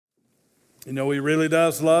You know, He really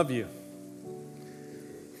does love you.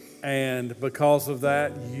 And because of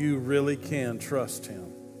that, you really can trust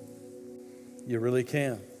Him. You really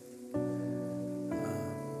can.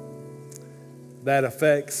 That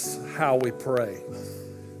affects how we pray.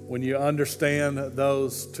 When you understand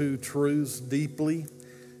those two truths deeply,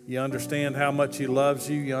 you understand how much He loves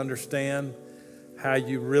you, you understand how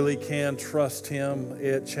you really can trust Him,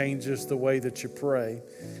 it changes the way that you pray.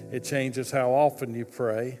 It changes how often you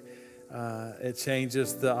pray. It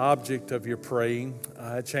changes the object of your praying.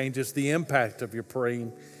 It changes the impact of your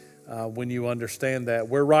praying when you understand that.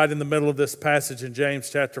 We're right in the middle of this passage in James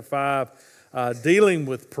chapter 5, dealing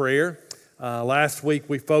with prayer. Last week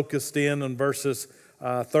we focused in on verses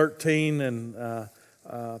 13 and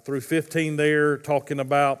through 15 there, talking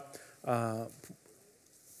about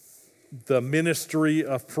the ministry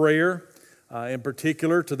of prayer, in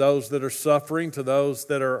particular to those that are suffering, to those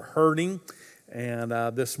that are hurting. And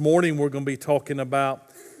this morning we're going to be talking about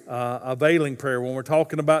availing prayer. When we're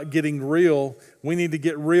talking about getting real, we need to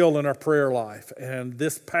get real in our prayer life. And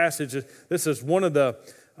this passage, this is one of the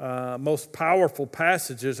most powerful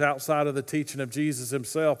passages outside of the teaching of Jesus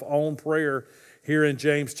Himself on prayer here in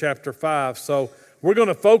James chapter 5. So we're going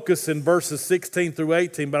to focus in verses 16 through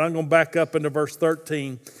 18, but I'm going to back up into verse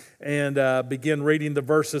 13 and begin reading the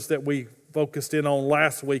verses that we focused in on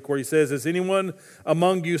last week, where he says, "Is anyone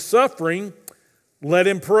among you suffering? Let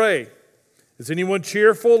him pray. Is anyone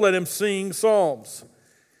cheerful? Let him sing psalms.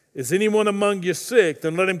 Is anyone among you sick?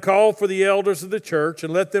 Then let him call for the elders of the church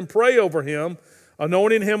and let them pray over him,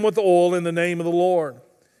 anointing him with oil in the name of the Lord.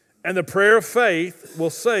 And the prayer of faith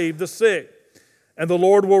will save the sick, and the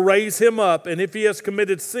Lord will raise him up, and if he has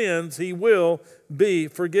committed sins, he will be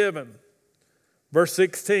forgiven." Verse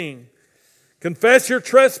 16, "Confess your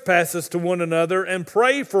trespasses to one another and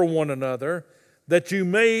pray for one another that you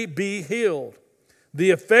may be healed.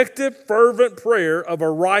 The effective, fervent prayer of a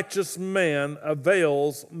righteous man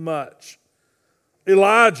avails much.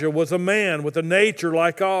 Elijah was a man with a nature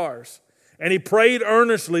like ours, and he prayed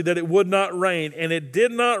earnestly that it would not rain, and it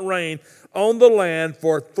did not rain on the land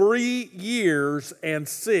for 3 years and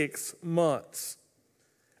 6 months.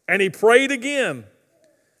 And he prayed again,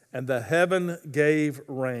 and the heaven gave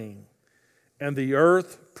rain, and the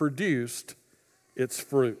earth produced its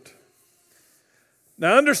fruit."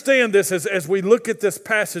 Now understand this as we look at this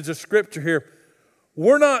passage of Scripture here.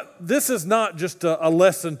 This is not just a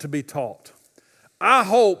lesson to be taught. I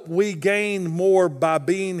hope we gain more by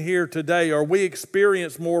being here today, or we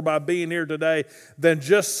experience more by being here today than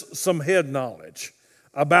just some head knowledge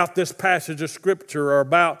about this passage of Scripture or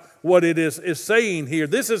about what it is saying here.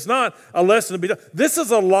 This is not a lesson to be taught. This is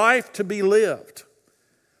a life to be lived.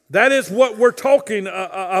 That is what we're talking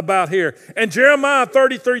about here. And Jeremiah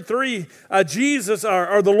 33:3, Jesus,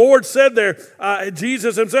 or the Lord said there,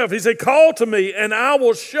 Jesus Himself, He said, "Call to me and I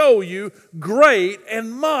will show you great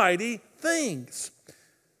and mighty things."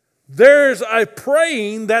 There's a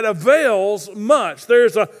praying that avails much.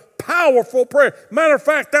 There's a powerful prayer. Matter of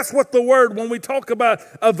fact, that's what the word, when we talk about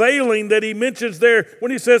availing, that he mentions there,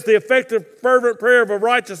 when he says the effective, fervent prayer of a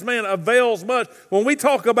righteous man avails much. When we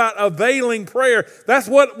talk about availing prayer, that's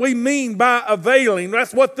what we mean by availing.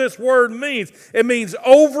 That's what this word means. It means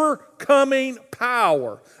overcoming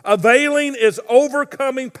power. Availing is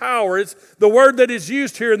overcoming power. It's the word that is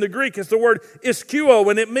used here in the Greek is the word iskuo,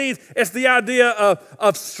 and it means it's the idea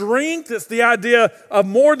of strength. It's the idea of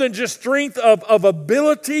more than just strength of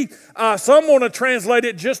ability. Some want to translate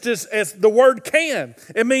it just as the word can.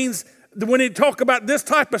 It means when you talk about this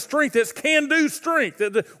type of strength, it's can-do strength.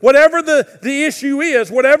 Whatever the issue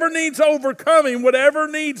is, whatever needs overcoming, whatever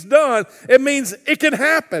needs done, it means it can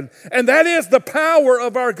happen. And that is the power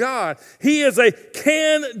of our God. He is a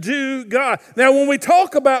can-do God. Now, when we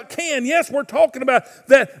talk about can, yes, we're talking about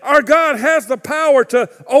that our God has the power to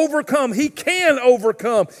overcome. He can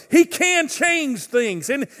overcome. He can change things.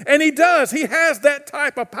 And He does. He has that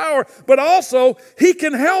type of power. But also, He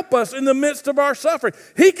can help us in the midst of our suffering.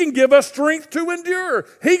 He can give us strength to endure.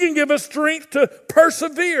 He can give us strength to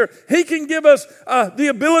persevere. He can give us the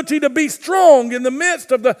ability to be strong in the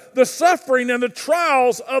midst of the suffering and the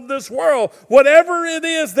trials of this world. Whatever it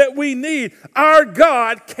is that we need, our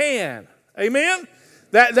God can. Amen?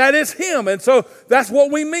 That is Him. And so that's what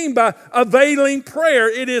we mean by availing prayer.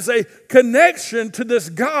 It is a connection to this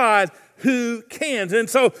God who can. And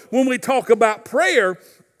so when we talk about prayer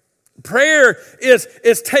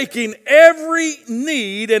is taking every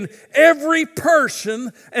need and every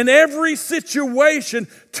person and every situation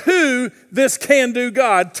to this can-do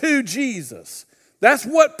God, to Jesus. That's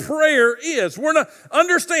what prayer is.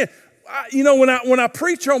 Understand, when I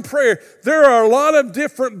preach on prayer, there are a lot of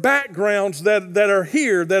different backgrounds that are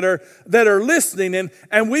here, that are listening,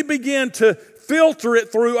 and we begin to filter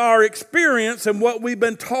it through our experience and what we've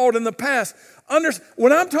been taught in the past.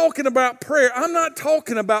 When I'm talking about prayer, I'm not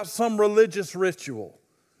talking about some religious ritual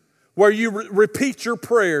where you repeat your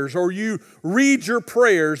prayers, or you read your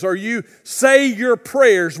prayers, or you say your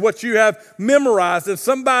prayers, what you have memorized, and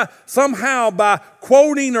somehow by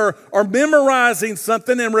quoting or memorizing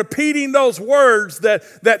something and repeating those words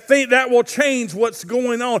that will change what's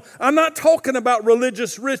going on. I'm not talking about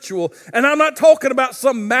religious ritual, and I'm not talking about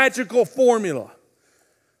some magical formula.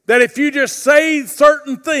 That if you just say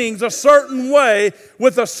certain things a certain way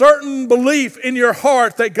with a certain belief in your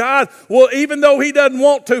heart that God will, even though He doesn't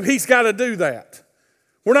want to, He's got to do that.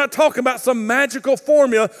 We're not talking about some magical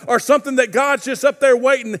formula or something that God's just up there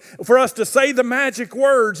waiting for us to say the magic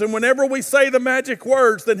words. And whenever we say the magic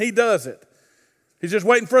words, then He does it. He's just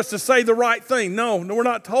waiting for us to say the right thing. No, we're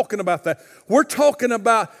not talking about that. We're talking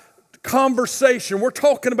about conversation. We're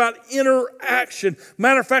talking about interaction.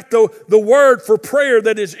 Matter of fact, the word for prayer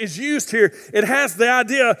that is used here, it has the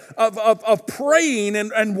idea of praying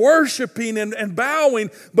and worshiping and bowing,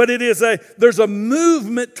 but there's a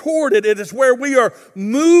movement toward it. It is where we are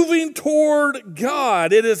moving toward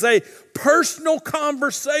God. It is a personal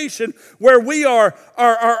conversation where we are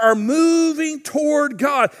moving toward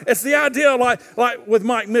God. It's the idea like with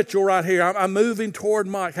Mike Mitchell right here. I'm moving toward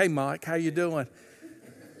Mike. Hey, Mike, how you doing?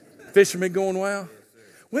 Fishing been going well?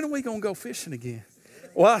 When are we going to go fishing again?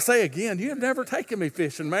 Well, I say again, you have never taken me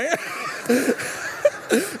fishing, man.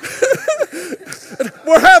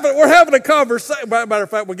 We're having a conversation. Matter of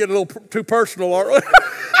fact, we're getting a little too personal, aren't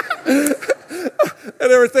we? And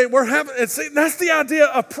everything. That's the idea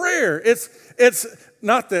of prayer. It's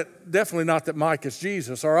not that, definitely not that Mike is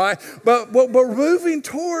Jesus, all right? But we're moving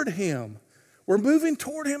toward Him. We're moving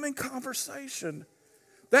toward Him in conversation.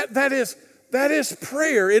 That is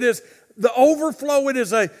prayer. It is the overflow. It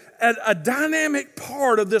is a dynamic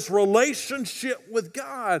part of this relationship with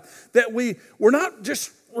God, that we're not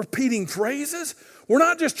just repeating phrases. We're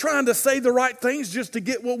not just trying to say the right things just to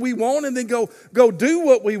get what we want and then go do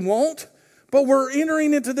what we want, but we're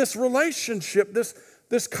entering into this relationship,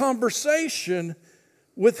 this conversation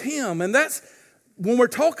with Him. And that's when we're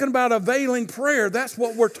talking about availing prayer, that's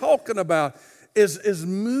what we're talking about, is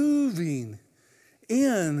moving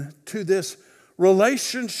into this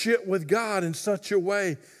relationship with God in such a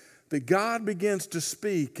way that God begins to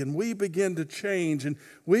speak and we begin to change and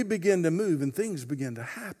we begin to move and things begin to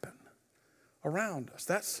happen around us.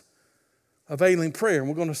 That's availing prayer, and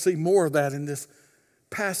we're going to see more of that in this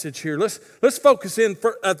passage here. Let's focus in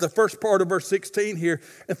at the first part of verse 16 here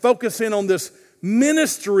and focus in on this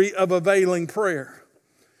ministry of availing prayer.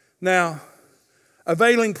 Now,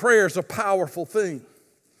 availing prayer is a powerful thing.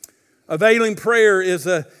 Availing prayer is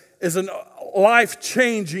a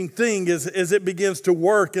life-changing thing as it begins to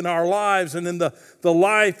work in our lives and in the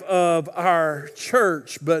life of our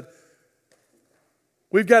church. But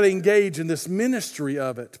we've got to engage in this ministry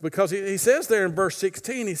of it, because he says there in verse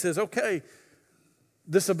 16, he says, okay,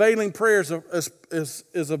 this availing prayer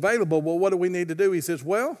is available. Well, what do we need to do? He says,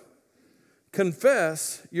 well,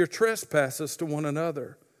 confess your trespasses to one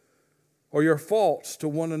another or your faults to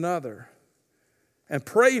one another, and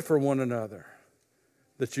pray for one another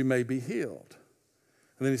that you may be healed.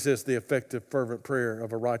 And then he says, the effective, fervent prayer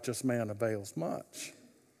of a righteous man avails much.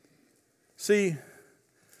 See,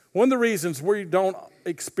 one of the reasons we don't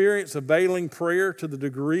experience availing prayer to the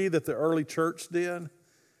degree that the early church did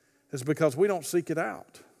is because we don't seek it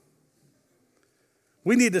out.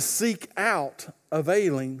 We need to seek out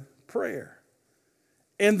availing prayer.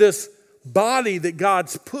 In this body that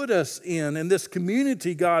God's put us in this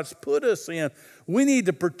community God's put us in, we need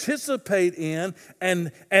to participate in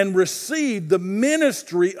and receive the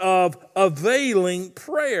ministry of availing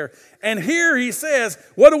prayer. And here he says,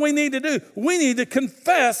 what do we need to do? We need to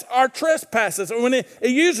confess our trespasses. When it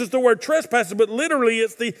uses the word trespasses, but literally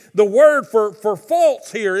it's the word for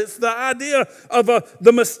faults here. It's the idea of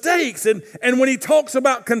the mistakes. And when he talks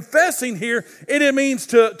about confessing here, it means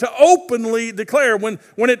to openly declare. When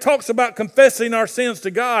it talks about confessing our sins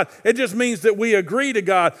to God, it just means that we agree to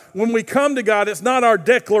God. When we come to God, it's not our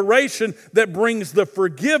declaration that brings the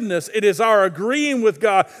forgiveness. It is our agreeing with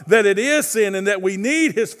God that it is sin and that we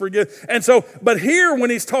need His forgiveness. And so, but here when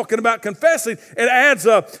he's talking about confessing, it adds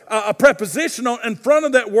a preposition in front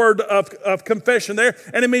of that word of confession there,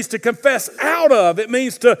 and it means to confess out of. It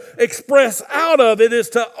means to express out of. It is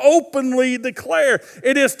to openly declare.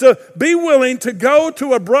 It is to be willing to go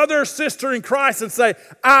to a brother or sister in Christ and say,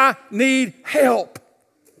 I need help.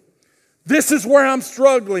 This is where I'm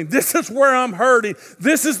struggling. This is where I'm hurting.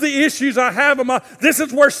 This is the issues I have in my, this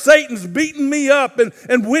is where Satan's beating me up and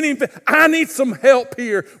winning. I need some help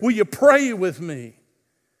here. Will you pray with me?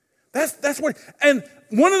 That's what, and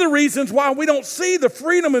one of the reasons why we don't see the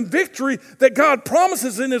freedom and victory that God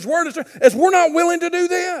promises in His Word is we're not willing to do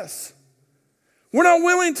this. We're not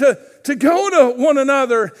willing to go to one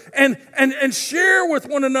another and share with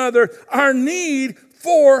one another our need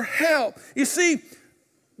for help. You see,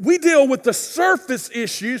 we deal with the surface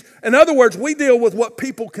issues. In other words, we deal with what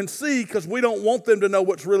people can see because we don't want them to know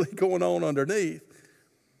what's really going on underneath.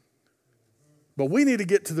 But we need to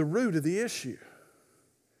get to the root of the issue.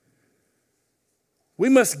 We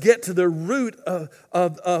must get to the root of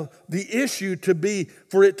the issue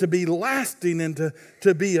for it to be lasting and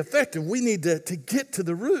to be effective. We need to get to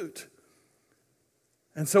the root.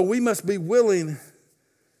 And so we must be willing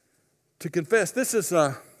to confess. This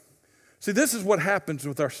is what happens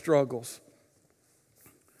with our struggles.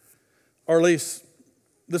 Or at least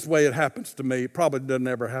this way it happens to me. It probably doesn't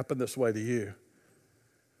ever happen this way to you.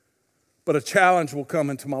 But a challenge will come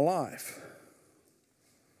into my life.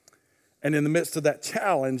 And in the midst of that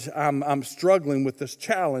challenge, I'm struggling with this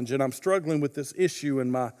challenge, and I'm struggling with this issue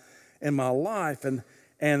in my life. And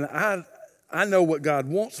I know what God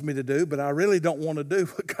wants me to do, but I really don't want to do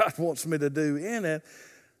what God wants me to do in it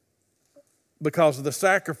because of the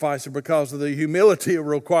sacrifice or because of the humility it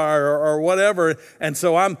requires or whatever. And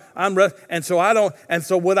so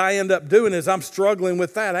so what I end up doing is I'm struggling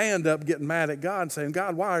with that. I end up getting mad at God and saying,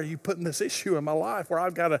 God, why are you putting this issue in my life where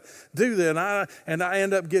I've got to do that? And I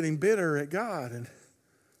end up getting bitter at God. And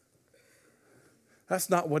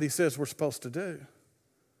that's not what He says we're supposed to do.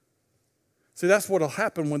 See, that's what will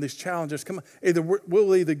happen when these challenges come.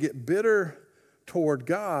 We'll either get bitter toward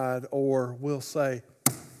God or we'll say,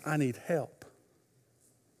 I need help.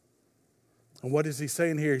 And what is He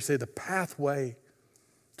saying here? He said the pathway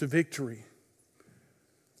to victory,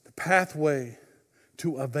 the pathway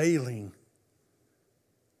to availing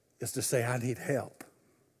is to say, I need help.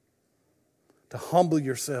 To humble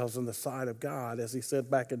yourselves in the sight of God, as He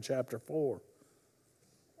said back in chapter 4,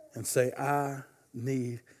 and say, I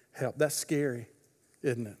need help. That's scary,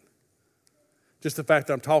 isn't it? Just the fact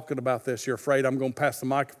that I'm talking about this, you're afraid I'm going to pass the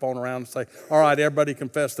microphone around and say, all right, everybody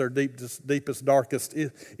confess their deepest, darkest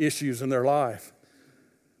issues in their life.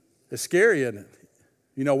 It's scary, isn't it?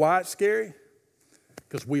 You know why it's scary?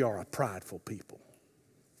 Because we are a prideful people.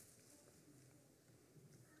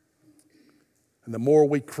 And the more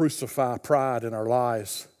we crucify pride in our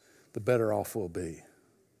lives, the better off we'll be.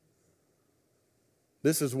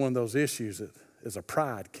 This is one of those issues that is a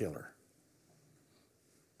pride killer.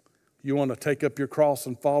 You want to take up your cross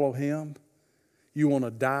and follow Him? You want to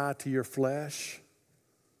die to your flesh?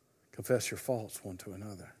 Confess your faults one to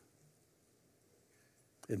another.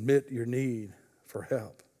 Admit your need for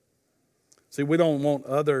help. See, we don't want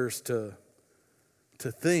others to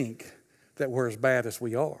think that we're as bad as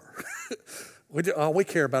we are. All we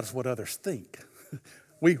care about is what others think.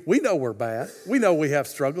 We know we're bad. We know we have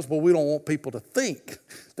struggles, but we don't want people to think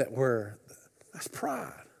that that's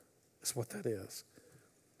pride. That's what that is.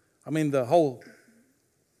 I mean, the whole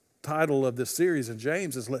title of this series in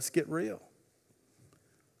James is Let's Get Real.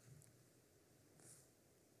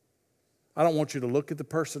 I don't want you to look at the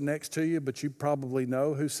person next to you, but you probably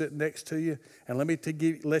know who's sitting next to you. And let me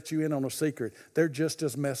let you in on a secret. They're just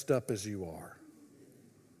as messed up as you are.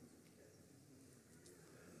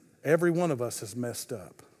 Every one of us is messed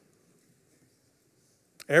up.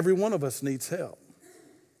 Every one of us needs help.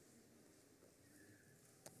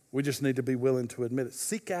 We just need to be willing to admit it.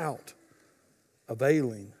 Seek out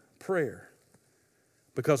availing prayer.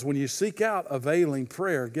 Because when you seek out availing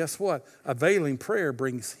prayer, guess what? Availing prayer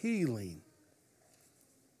brings healing.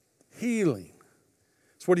 Healing.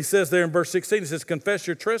 That's what he says there in verse 16. He says, confess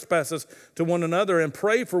your trespasses to one another and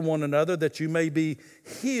pray for one another that you may be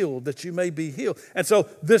healed, that you may be healed. And so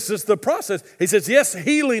this is the process. He says, yes,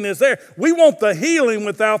 healing is there. We want the healing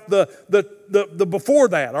without the before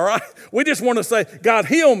that, all right? We just want to say, God,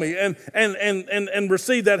 heal me and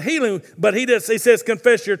receive that healing. But he says,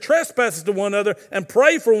 confess your trespasses to one another and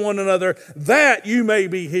pray for one another that you may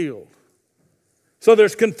be healed. So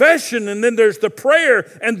there's confession, and then there's the prayer,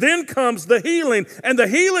 and then comes the healing. And the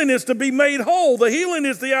healing is to be made whole. The healing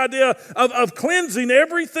is the idea of cleansing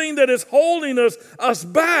everything that is holding us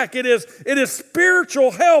back. It is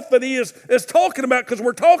spiritual health that he is talking about, because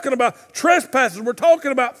we're talking about trespasses. We're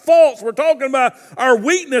talking about faults. We're talking about our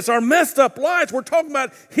weakness, our messed up lives. We're talking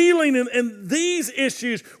about healing in these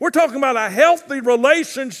issues. We're talking about a healthy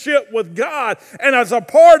relationship with God. And as a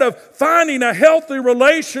part of finding a healthy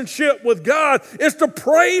relationship with God is to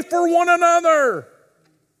pray for one another.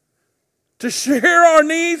 to share our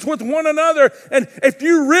needs with one another. And if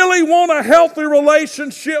you really want a healthy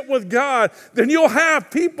relationship with God, then you'll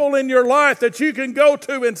have people in your life that you can go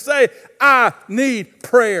to and say, I need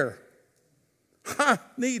prayer. I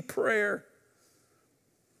need prayer.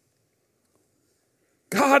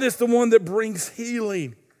 God is the one that brings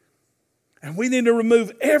healing. And we need to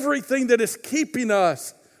remove everything that is keeping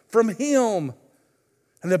us from Him.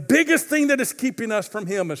 And the biggest thing that is keeping us from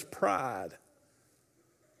Him is pride.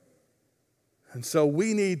 And so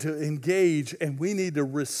we need to engage and we need to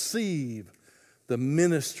receive the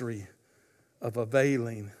ministry of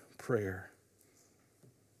availing prayer.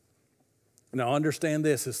 Now understand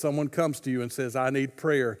this, if someone comes to you and says, I need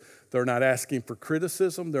prayer, they're not asking for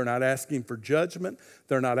criticism, they're not asking for judgment,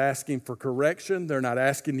 they're not asking for correction, they're not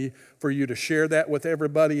asking for you to share that with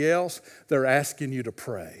everybody else, they're asking you to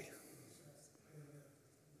pray.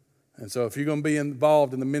 And so if you're going to be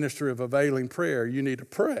involved in the ministry of availing prayer, you need to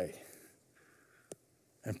pray.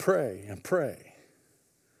 And pray and pray.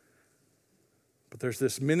 But there's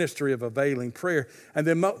this ministry of availing prayer. And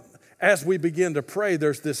then as we begin to pray,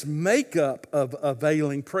 there's this makeup of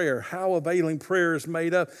availing prayer. How availing prayer is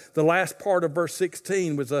made up. The last part of verse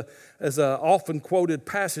 16 is a often quoted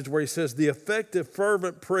passage where he says, the effective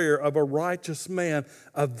fervent prayer of a righteous man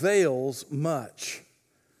avails much.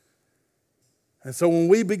 And so when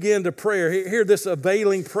we begin to pray, hear this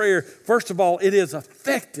availing prayer, first of all, it is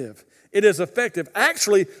effective. It is effective.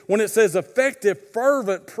 Actually, when it says effective,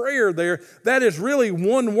 fervent prayer there, that is really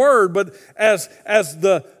one word. But as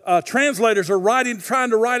the translators are trying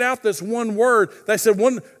to write out this one word, they said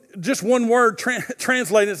just one word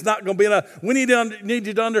translated is not going to be enough. We need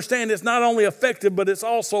you to understand it's not only effective, but it's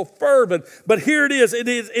also fervent. But here it is. It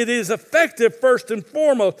is effective first and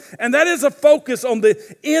foremost. And that is a focus on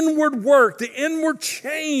the inward work, the inward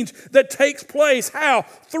change that takes place. How?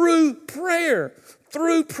 Through prayer.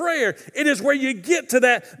 Through prayer. It is where you get to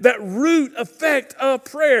that root effect of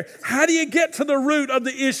prayer. How do you get to the root of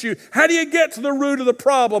the issue? How do you get to the root of the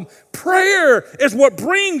problem? Prayer is what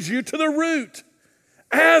brings you to the root.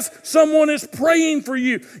 As someone is praying for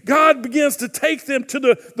you, God begins to take them to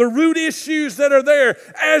the root issues that are there.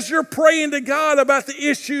 As you're praying to God about the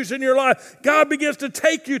issues in your life, God begins to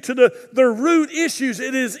take you to the root issues.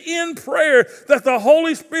 It is in prayer that the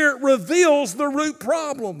Holy Spirit reveals the root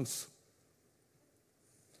problems.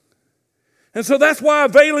 And so that's why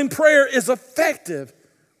availing prayer is effective.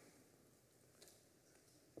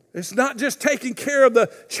 It's not just taking care of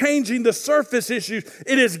changing the surface issues.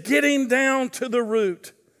 It is getting down to the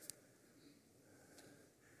root.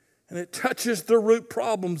 And it touches the root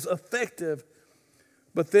problems effective.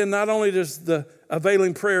 But then not only does the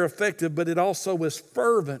availing prayer effective, but it also is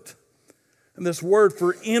fervent. And this word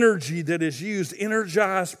for energy that is used,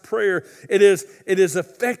 energized prayer, it is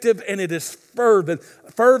effective and it is fervent.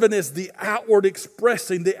 Fervent is the outward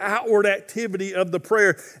expressing, the outward activity of the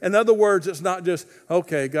prayer. In other words, it's not just,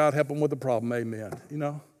 okay, God help them with the problem, amen.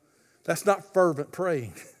 That's not fervent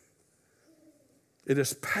praying. It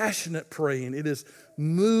is passionate praying. It is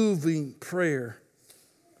moving prayer.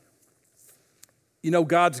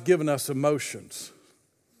 God's given us emotions.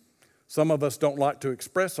 Some of us don't like to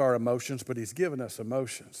express our emotions, but He's given us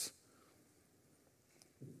emotions.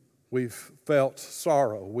 We've felt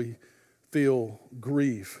sorrow. We feel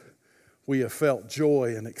grief. We have felt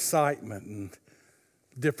joy and excitement and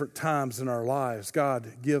different times in our lives.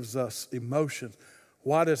 God gives us emotions.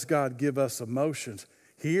 Why does God give us emotions?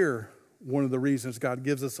 Here, one of the reasons God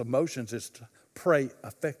gives us emotions is to pray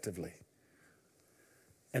effectively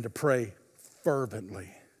and to pray fervently.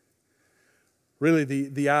 Really,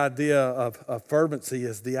 the idea of fervency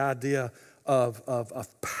is the idea of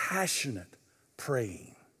passionate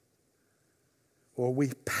praying, where we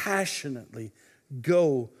passionately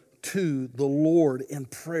go to the Lord in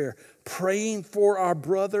prayer, praying for our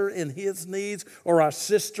brother and his needs, or our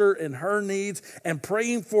sister and her needs, and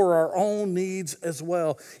praying for our own needs as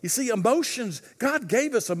well. You see, emotions, God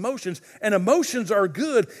gave us emotions, and emotions are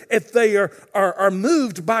good if they are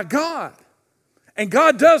moved by God. And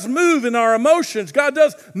God does move in our emotions. God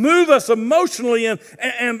does move us emotionally and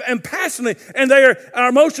passionately. And our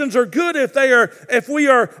emotions are good if we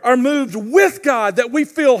are moved with God, that we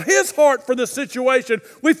feel His heart for the situation.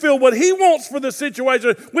 We feel what He wants for the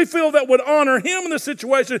situation. We feel that would honor Him in the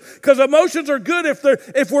situation. Because emotions are good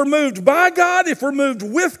if we're moved by God, if we're moved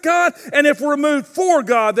with God, and if we're moved for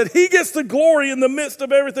God, that He gets the glory in the midst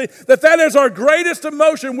of everything. That is our greatest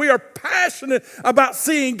emotion. We are passionate about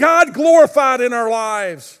seeing God glorified in our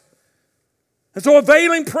lives. And so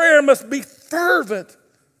availing prayer must be fervent.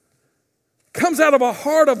 Comes out of a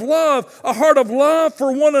heart of love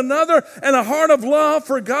for one another and a heart of love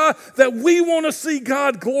for God, that we want to see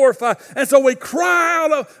God glorified. And so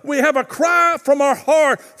we have a cry from our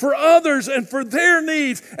heart for others and for their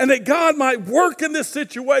needs, and that God might work in this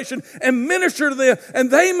situation and minister to them,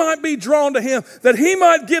 and they might be drawn to Him, that He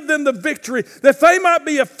might give them the victory, that they might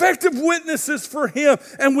be effective witnesses for Him.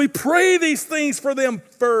 And we pray these things for them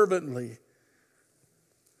fervently.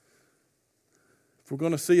 If we're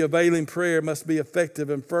going to see availing prayer, it must be effective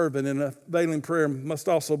and fervent, and availing prayer must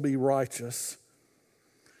also be righteous.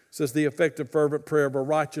 It says the effective, fervent prayer of a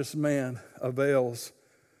righteous man avails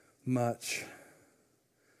much.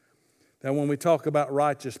 Now, when we talk about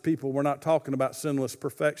righteous people, we're not talking about sinless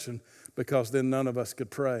perfection, because then none of us could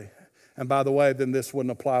pray. And by the way, then this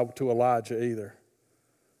wouldn't apply to Elijah either,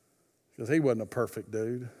 because he wasn't a perfect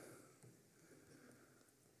dude.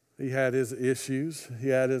 He had his issues, he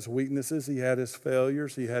had his weaknesses, he had his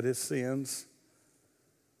failures, he had his sins.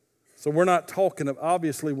 So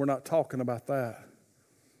obviously we're not talking about that.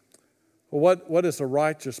 Well, what is a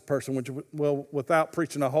righteous person? Well, without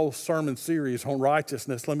preaching a whole sermon series on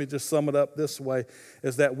righteousness, let me just sum it up this way,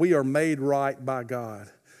 is that we are made right by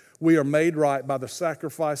God. We are made right by the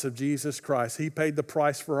sacrifice of Jesus Christ. He paid the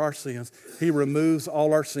price for our sins. He removes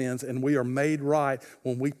all our sins, and we are made right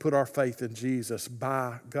when we put our faith in Jesus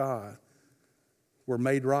by God. We're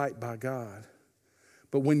made right by God.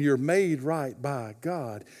 But when you're made right by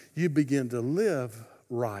God, you begin to live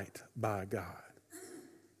right by God.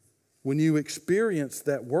 When you experience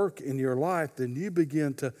that work in your life, then you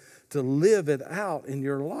begin to live it out in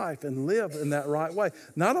your life and live in that right way.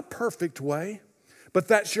 Not a perfect way, but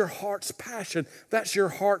that's your heart's passion. That's your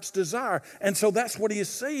heart's desire. And so that's what he is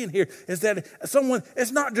saying here, is that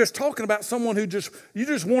it's not just talking about someone who you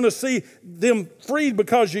just want to see them freed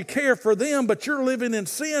because you care for them, but you're living in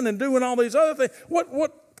sin and doing all these other things.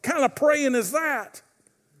 What kind of praying is that?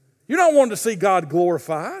 You're not wanting to see God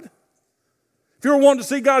glorified. If you were wanting to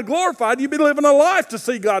see God glorified, you'd be living a life to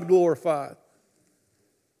see God glorified.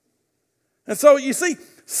 And so you see,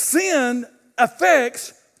 sin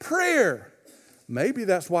affects prayer. Maybe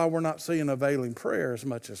that's why we're not seeing availing prayer as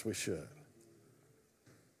much as we should.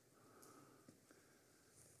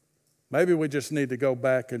 Maybe we just need to go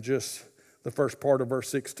back and just, the first part of verse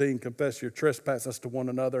 16, confess your trespasses to one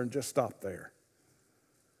another, and just stop there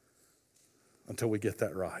until we get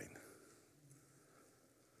that right.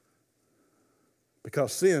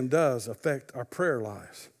 Because sin does affect our prayer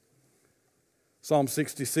lives. Psalm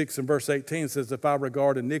 66 and verse 18 says, if I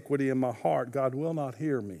regard iniquity in my heart, God will not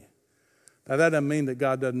hear me. Now, that doesn't mean that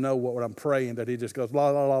God doesn't know what I'm praying, that he just goes, la,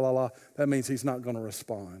 la, la, la, la. That means he's not going to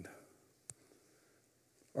respond.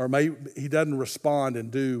 Or maybe he doesn't respond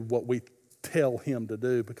and do what we tell him to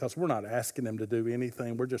do, because we're not asking him to do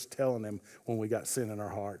anything. We're just telling him when we got sin in our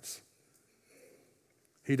hearts.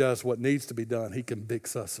 He does what needs to be done. He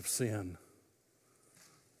convicts us of sin.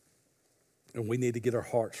 And we need to get our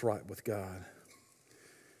hearts right with God.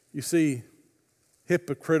 You see,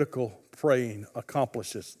 hypocritical praying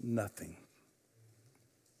accomplishes nothing.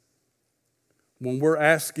 When we're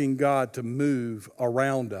asking God to move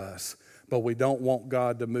around us, but we don't want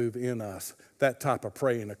God to move in us, that type of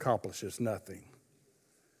praying accomplishes nothing.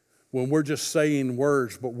 When we're just saying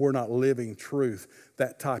words, but we're not living truth,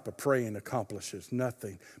 that type of praying accomplishes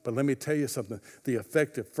nothing. But let me tell you something. The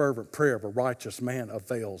effective, fervent prayer of a righteous man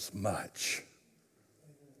avails much.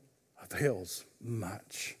 Avails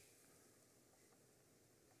much.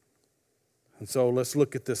 And so let's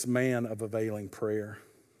look at this man of availing prayer.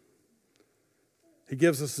 He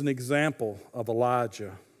gives us an example of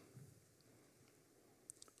Elijah.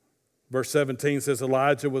 Verse 17 says,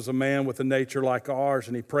 Elijah was a man with a nature like ours,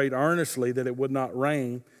 and he prayed earnestly that it would not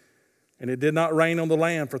rain. And it did not rain on the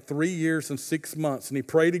land for 3 years and 6 months. And he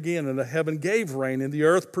prayed again, and the heaven gave rain, and the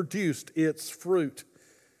earth produced its fruit.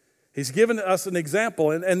 He's given us an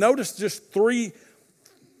example. And notice just three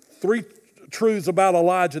truths about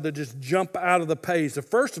Elijah that just jump out of the page. The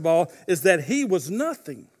first of all is that he was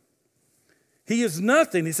nothing. He is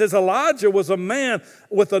nothing. He says Elijah was a man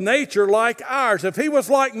with a nature like ours. If he was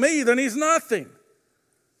like me, then he's nothing.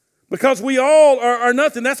 Because we all are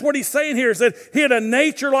nothing. That's what he's saying here, is that he had a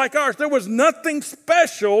nature like ours. There was nothing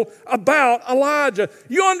special about Elijah.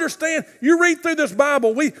 You understand, you read through this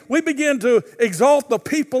Bible, we begin to exalt the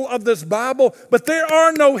people of this Bible, but there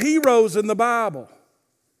are no heroes in the Bible.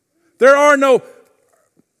 There are no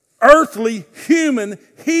earthly human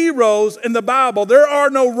heroes in the Bible. There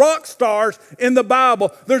are no rock stars in the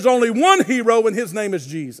Bible. There's only one hero, and his name is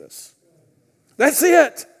Jesus. That's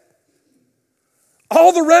it.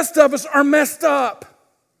 All the rest of us are messed up.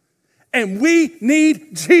 And we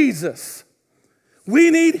need Jesus.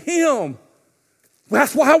 We need him.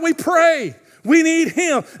 That's why we pray. We need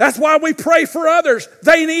him. That's why we pray for others.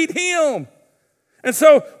 They need him. And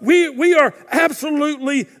so we are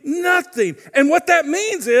absolutely nothing. And what that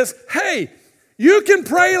means is, hey, you can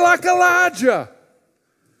pray like Elijah.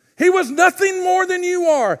 He was nothing more than you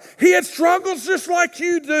are. He had struggles just like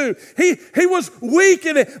you do. He was weak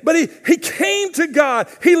in it, but he came to God.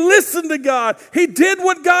 He listened to God. He did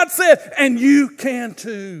what God said, and you can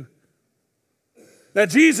too. Now,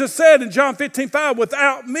 Jesus said in John 15:5,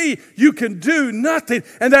 without me, you can do nothing.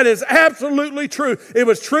 And that is absolutely true. It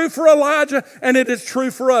was true for Elijah, and it is true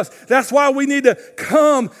for us. That's why we need to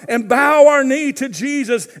come and bow our knee to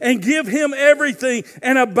Jesus and give him everything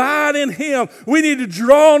and abide in him. We need to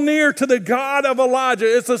draw near to the God of Elijah.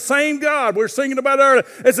 It's the same God we're singing about earlier.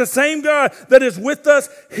 It's the same God that is with us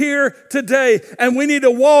here today. And we need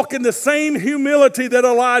to walk in the same humility that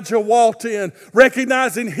Elijah walked in,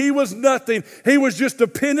 recognizing he was nothing. He was just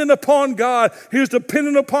dependent upon God. He was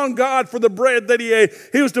dependent upon God for the bread that he ate.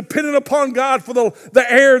 He was dependent upon God for the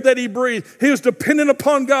air that he breathed. He was dependent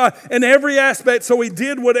upon God in every aspect, so he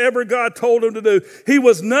did whatever God told him to do. He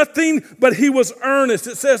was nothing, but he was earnest.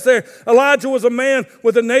 It says there, Elijah was a man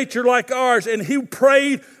with a nature like ours, and he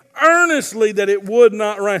prayed earnestly that it would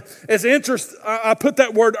not rain. It's interesting. I put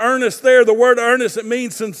that word earnest there. The word earnest, it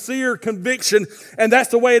means sincere conviction. And that's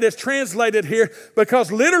the way it is translated here,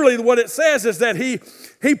 because literally what it says is that he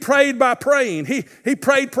prayed by praying. He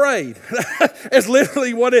prayed. It's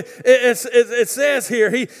literally what it says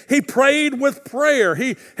here. He prayed with prayer.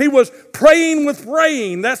 He was praying with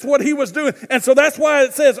praying. That's what he was doing. And so that's why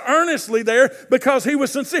it says earnestly there, because he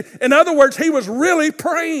was sincere. In other words, he was really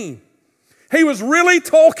praying. He was really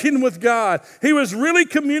talking with God. He was really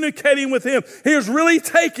communicating with him. He was really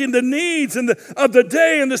taking the needs of the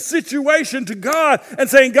day and the situation to God and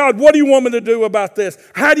saying, God, what do you want me to do about this?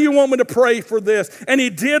 How do you want me to pray for this? And he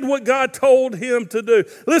did what God told him to do.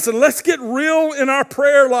 Listen, let's get real in our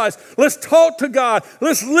prayer lives. Let's talk to God.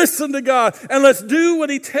 Let's listen to God. And let's do what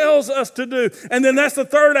he tells us to do. And then that's the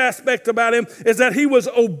third aspect about him, is that he was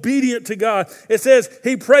obedient to God. It says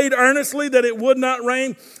he prayed earnestly that it would not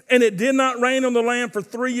rain, and it did not rain on the land for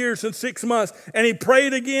 3 years and 6 months. And he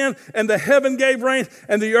prayed again, and the heaven gave rain,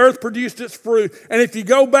 and the earth produced its fruit. And if you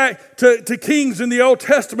go back to Kings in the Old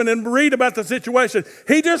Testament and read about the situation,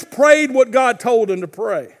 he just prayed what God told him to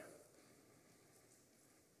pray.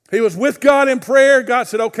 He was with God in prayer. God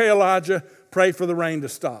said, okay, Elijah, pray for the rain to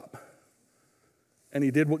stop. And he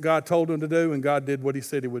did what God told him to do, and God did what he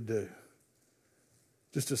said he would do.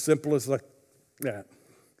 Just as simple as like that.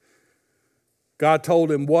 God told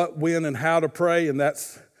him what, when, and how to pray, and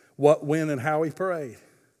that's what, when, and how he prayed.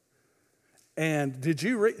 And did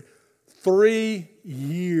you read? 3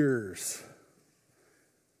 years.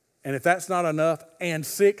 And if that's not enough, and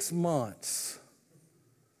 6 months,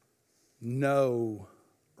 no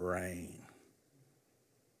rain.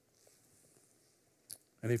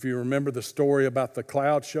 And if you remember the story about the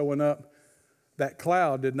cloud showing up, that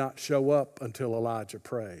cloud did not show up until Elijah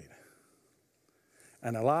prayed.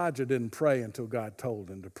 And Elijah didn't pray until God told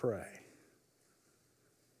him to pray.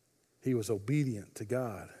 He was obedient to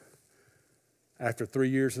God. After 3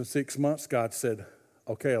 years and 6 months, God said,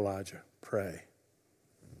 okay, Elijah, pray.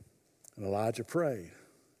 And Elijah prayed.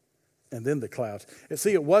 And then the clouds. And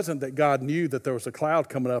see, it wasn't that God knew that there was a cloud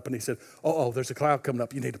coming up and he said, oh, there's a cloud coming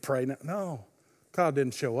up. You need to pray now. No, cloud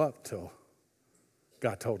didn't show up till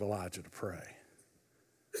God told Elijah to pray.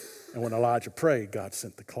 And when Elijah prayed, God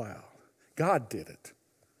sent the cloud. God did it.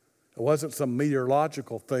 It wasn't some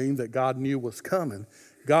meteorological thing that God knew was coming.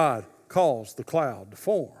 God caused the cloud to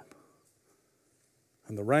form.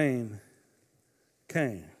 And the rain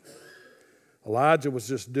came. Elijah was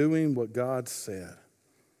just doing what God said.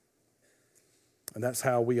 And that's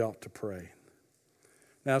how we ought to pray.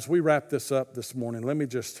 Now, as we wrap this up this morning, let me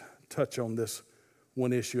just touch on this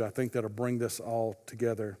one issue I think that'll bring this all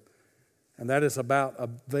together. And that is about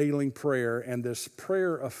availing prayer and this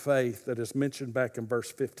prayer of faith that is mentioned back in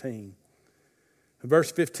verse 15. In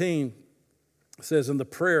verse 15, it says, and the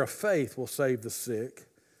prayer of faith will save the sick.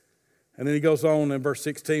 And then he goes on in verse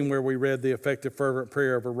 16 where we read the effective fervent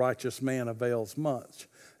prayer of a righteous man avails much.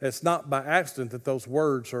 It's not by accident that those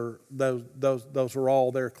words are those are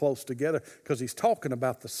all there close together, because he's talking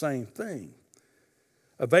about the same thing.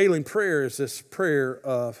 Availing prayer is this prayer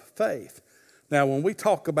of faith. Now, when we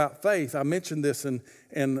talk about faith, I mentioned this in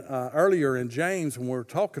earlier in James when we were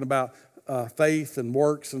talking about faith and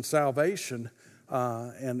works and salvation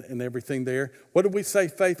and everything there. What did we say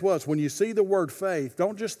faith was? When you see the word faith,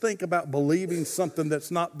 don't just think about believing something that's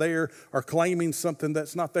not there or claiming something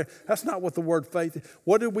that's not there. That's not what the word faith is.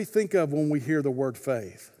 What did we think of when we hear the word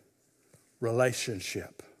faith?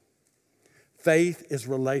 Relationship. Faith is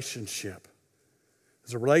relationship.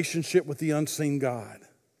 It's a relationship with the unseen God.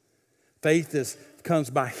 Faith comes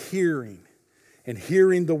by hearing, and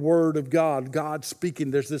hearing the word of God, God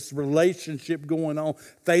speaking. There's this relationship going on.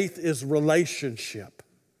 Faith is relationship.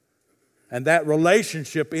 And that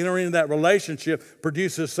relationship, entering into that relationship,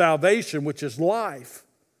 produces salvation, which is life.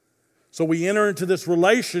 So we enter into this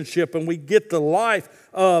relationship and we get the life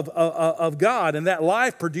of God, and that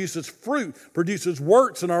life produces fruit, produces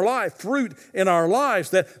works in our life, fruit in our lives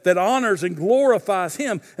that honors and glorifies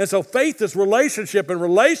Him. And so faith is relationship, and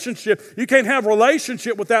relationship, you can't have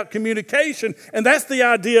relationship without communication, and that's the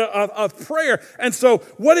idea of prayer. And so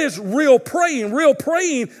what is real praying? Real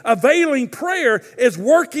praying, availing prayer, is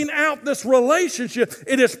working out this relationship.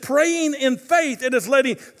 It is praying in faith. It is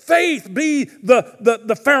letting faith be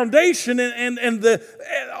the foundation and the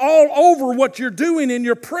all over what you're doing in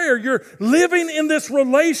your prayer. You're living in this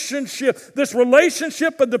relationship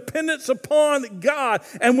of dependence upon God.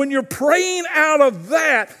 And when you're praying out of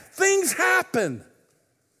that, things happen.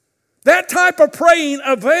 That type of praying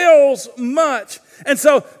avails much. And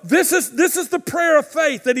so this is the prayer of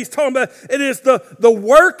faith that he's talking about. It is the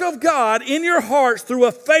work of God in your hearts through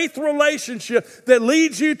a faith relationship that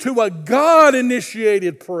leads you to a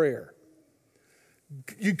God-initiated prayer.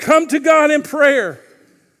 You come to God in prayer.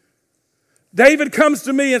 David comes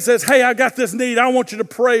to me and says, hey, I got this need. I want you to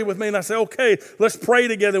pray with me. And I say, okay, let's pray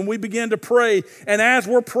together. And we begin to pray. And as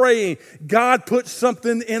we're praying, God puts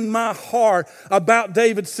something in my heart about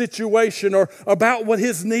David's situation or about what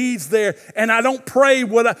his needs there. And I don't pray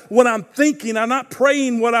what I'm thinking. I'm not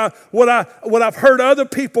praying what I've heard other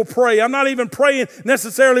people pray. I'm not even praying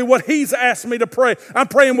necessarily what he's asked me to pray. I'm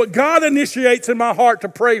praying what God initiates in my heart to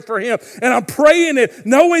pray for him. And I'm praying it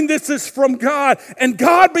knowing this is from God. And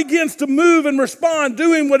God begins to move and respond,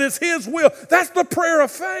 doing what is His will. That's the prayer of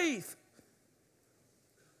faith.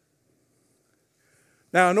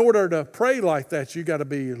 Now, in order to pray like that, you got to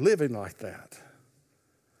be living like that.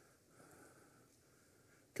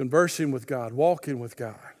 Conversing with God, walking with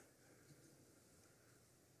God.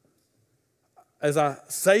 As I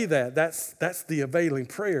say that, that's the availing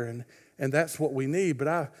prayer, and that's what we need.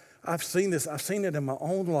 But I've seen this. I've seen it in my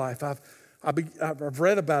own life. I've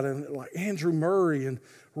read about it, like Andrew Murray and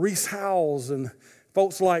Reese Howells and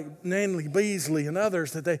folks like Nancy Beasley and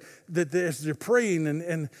others that as they're praying,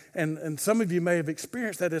 and some of you may have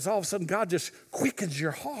experienced that, is all of a sudden God just quickens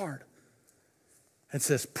your heart and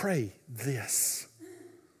says, pray this.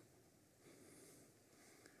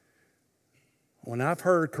 When I've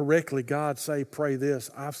heard correctly God say, pray this,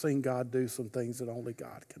 I've seen God do some things that only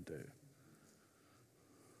God can do.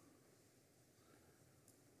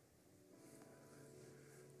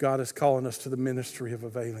 God is calling us to the ministry of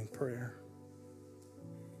availing prayer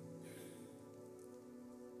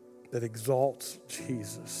that exalts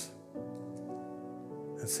Jesus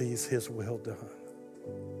and sees His will done.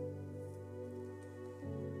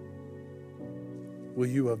 Will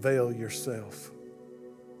you avail yourself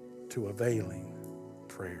to availing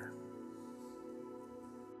prayer?